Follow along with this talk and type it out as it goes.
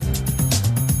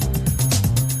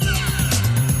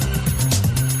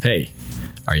Hey,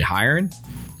 are you hiring?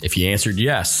 If you answered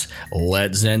yes,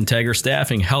 let Zentegra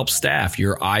Staffing help staff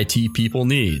your IT people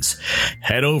needs.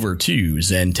 Head over to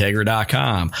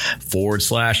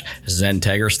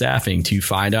Zentegra.com/Zentegra Staffing to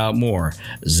find out more.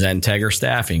 Zentegra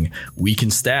Staffing, we can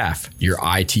staff your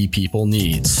IT people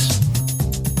needs.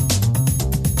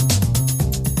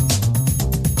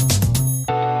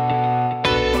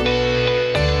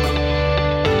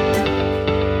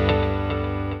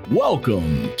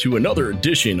 Welcome to another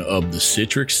edition of the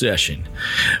Citrix Session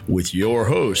with your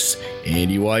hosts,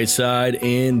 Andy Whiteside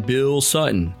and Bill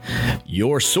Sutton,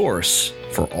 your source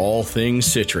for all things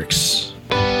Citrix.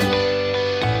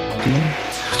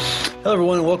 Hello,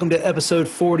 everyone, and welcome to episode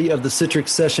 40 of the Citrix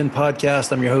Session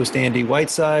podcast. I'm your host, Andy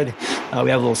Whiteside. We have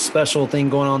a little special thing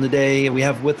going on today. We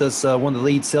have with us one of the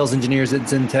lead sales engineers at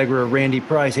Zentegra, Randy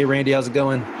Price. Hey, Randy, how's it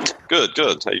going? Good.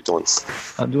 How you doing?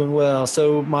 I'm doing well.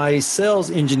 So my sales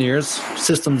engineers,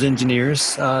 systems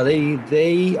engineers,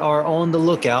 they are on the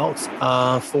lookout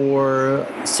for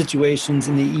situations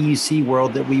in the EUC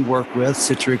world that we work with,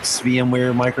 Citrix,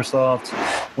 VMware, Microsoft.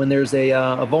 When there's a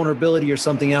vulnerability or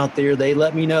something out there, they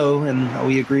let me know, and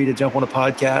we agree to jump on a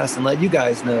podcast and let you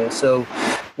guys know. So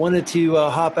wanted to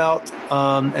hop out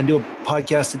and do a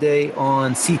podcast today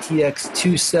on CTX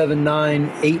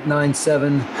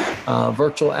 279897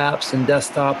 virtual apps and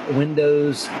desktop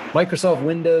Windows. Microsoft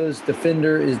Windows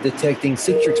Defender is detecting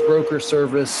Citrix Broker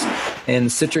Service and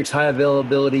Citrix High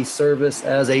Availability Service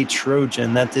as a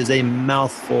Trojan. That is a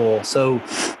mouthful. So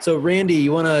Randy,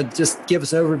 you want to just give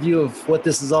us an overview of what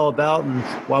this is all about and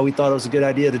why we thought it was a good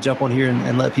idea to jump on here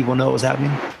and let people know what was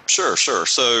happening? Sure.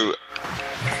 So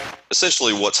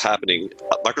essentially what's happening,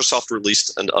 Microsoft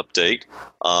released an update.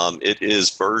 It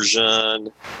is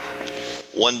version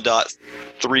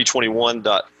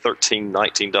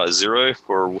 1.321.1319.0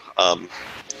 for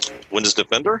Windows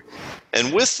Defender.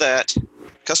 And with that,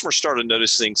 customers started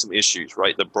noticing some issues,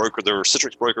 right? Their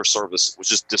Citrix Broker Service was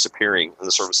just disappearing in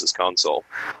the services console.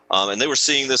 And they were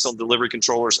seeing this on delivery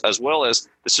controllers as well as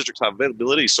the Citrix High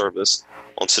Availability Service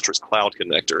on Citrix Cloud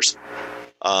connectors.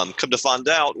 Come to find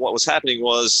out, what was happening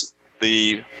was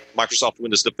the Microsoft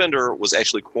Windows Defender was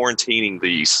actually quarantining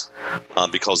these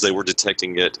because they were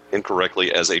detecting it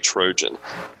incorrectly as a Trojan.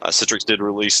 Citrix did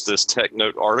release this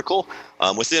TechNote article.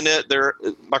 Within it,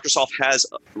 Microsoft has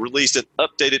released an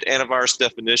updated antivirus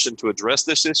definition to address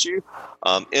this issue.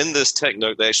 In this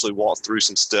TechNote, they actually walked through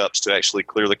some steps to actually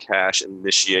clear the cache and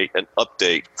initiate an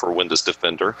update for Windows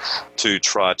Defender to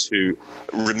try to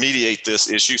remediate this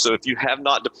issue. So if you have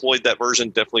not deployed that version,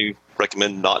 definitely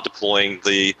recommend not deploying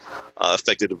the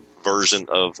affected version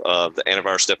of the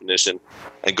antivirus definition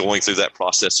and going through that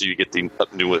process so you get the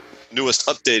newest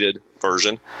updated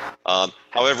version.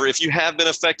 However, if you have been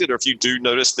affected or if you do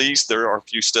notice these, there are a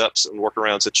few steps and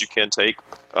workarounds that you can take.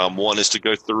 One is to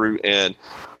go through and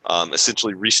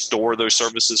essentially restore those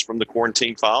services from the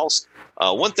quarantine files.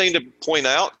 One thing to point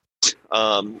out,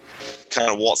 kind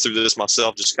of walk through this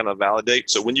myself, just kind of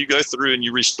validate. So when you go through and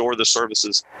you restore the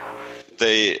services,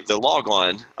 the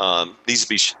logon needs to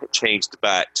be changed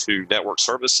back to network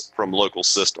service from local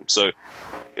system. So,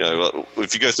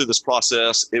 if you go through this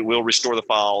process, it will restore the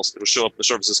files. It'll show up in the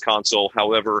services console.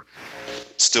 However,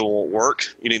 it still won't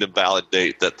work. You need to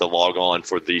validate that the logon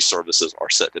for these services are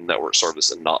set to network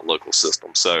service and not local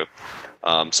system. So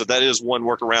that is one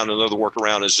workaround. Another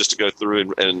workaround is just to go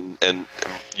through and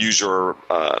use your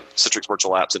Citrix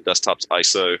Virtual Apps and Desktops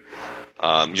ISO.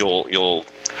 You'll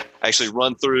actually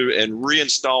run through and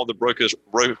reinstall the broker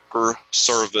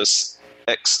service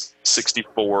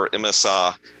x64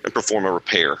 MSI and perform a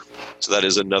repair. So that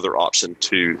is another option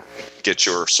to get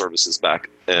your services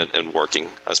back and working,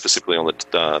 specifically on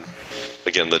the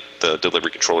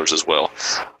delivery controllers as well.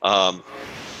 And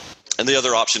the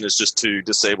other option is just to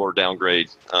disable or downgrade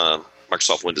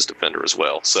Microsoft Windows Defender as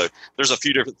well. So there's a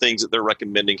few different things that they're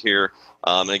recommending here.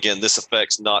 And again, this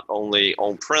affects not only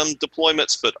on-prem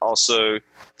deployments, but also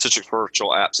Citrix Virtual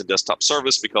Apps and Desktop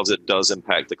Service because it does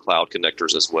impact the cloud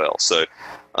connectors as well. So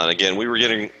again, we were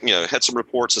had some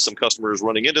reports of some customers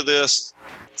running into this.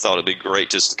 Thought it'd be great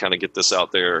just to kind of get this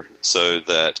out there so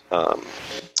that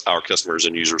our customers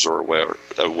and users are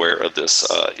aware of this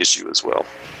issue as well.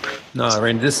 No,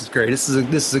 Randy, this is great. This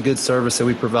is a good service that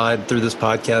we provide through this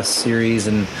podcast series,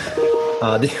 and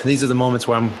these are the moments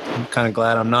where I'm kind of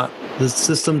glad I'm not the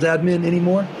systems admin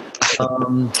anymore,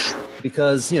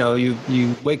 because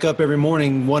you wake up every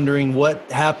morning wondering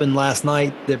what happened last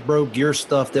night that broke your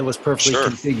stuff that was perfectly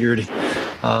configured.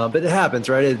 But it happens,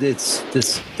 right? It's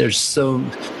this. There's so.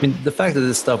 I mean, the fact that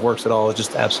this stuff works at all is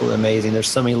just absolutely amazing. There's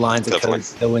so many lines of code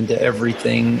that go into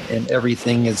everything, and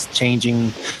everything is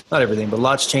changing. Not everything, but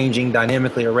lots changing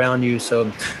dynamically around you.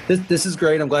 So this is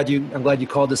great. I'm glad you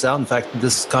called this out. In fact,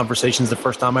 this conversation is the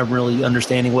first time I'm really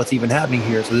understanding what's even happening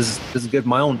here. So this is good for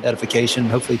my own edification.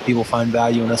 Hopefully, people find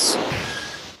value in us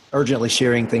urgently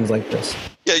sharing things like this.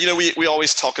 Yeah, we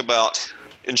always talk about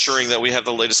ensuring that we have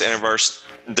the latest antivirus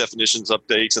definitions,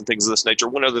 updates, and things of this nature.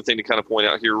 One other thing to kind of point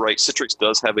out here, right? Citrix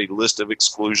does have a list of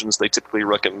exclusions they typically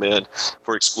recommend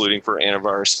for excluding for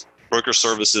antivirus. Broker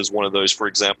service is one of those, for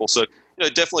example. So,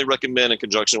 definitely recommend in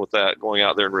conjunction with that going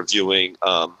out there and reviewing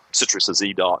Citrix's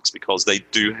eDocs, because they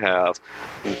do have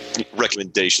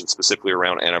recommendations specifically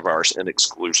around antivirus and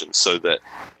exclusions, so that,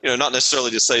 not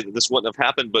necessarily to say that this wouldn't have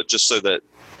happened, but just so that,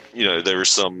 there's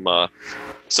some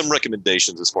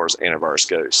recommendations as far as antivirus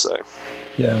goes. So,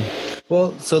 yeah.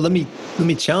 Well, so let me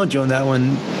challenge you on that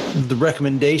one. The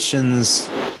recommendations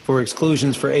for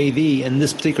exclusions for AV in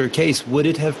this particular case, would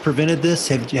it have prevented this?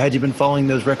 Had you been following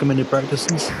those recommended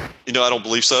practices? I don't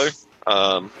believe so.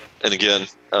 And again,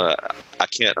 I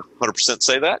can't 100%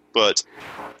 say that, but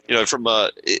from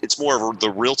it's more of the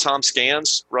real-time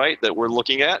scans, right, that we're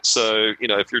looking at. So,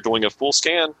 if you're doing a full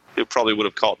scan, it probably would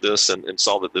have caught this and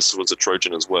saw that this was a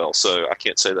Trojan as well. So I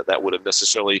can't say that would have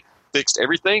necessarily fixed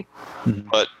everything,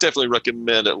 but definitely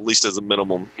recommend, at least as a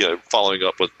minimum, following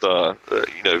up with,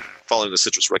 following the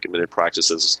Citrix recommended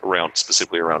practices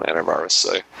specifically around antivirus.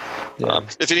 So,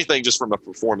 if anything, just from a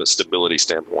performance stability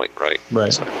standpoint, right?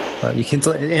 Right. So, you can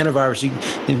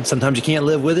antivirus. Sometimes you can't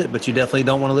live with it, but you definitely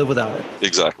don't want to live without it.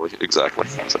 Exactly. So.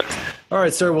 All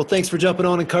right, sir. Well, thanks for jumping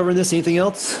on and covering this. Anything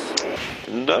else?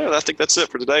 No, I think that's it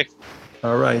for today.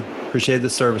 All right. Appreciate the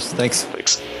service. Thanks.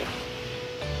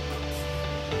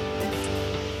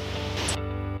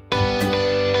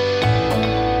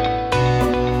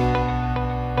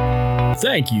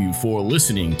 Thank you for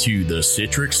listening to the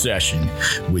Citrix Session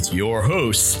with your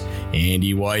hosts,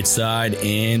 Andy Whiteside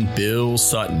and Bill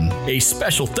Sutton. A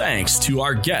special thanks to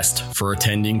our guest for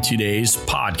attending today's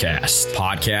podcast.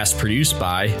 Podcast produced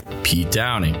by Pete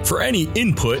Downing. For any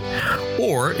input,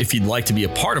 or if you'd like to be a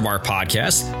part of our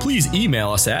podcast, please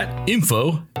email us at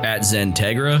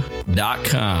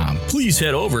info@zentegra.com. Please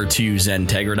head over to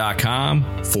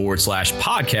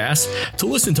zentegra.com/podcast to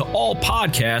listen to all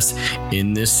podcasts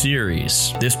in this series.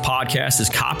 This podcast is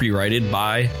copyrighted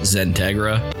by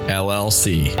Zentegra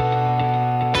LLC.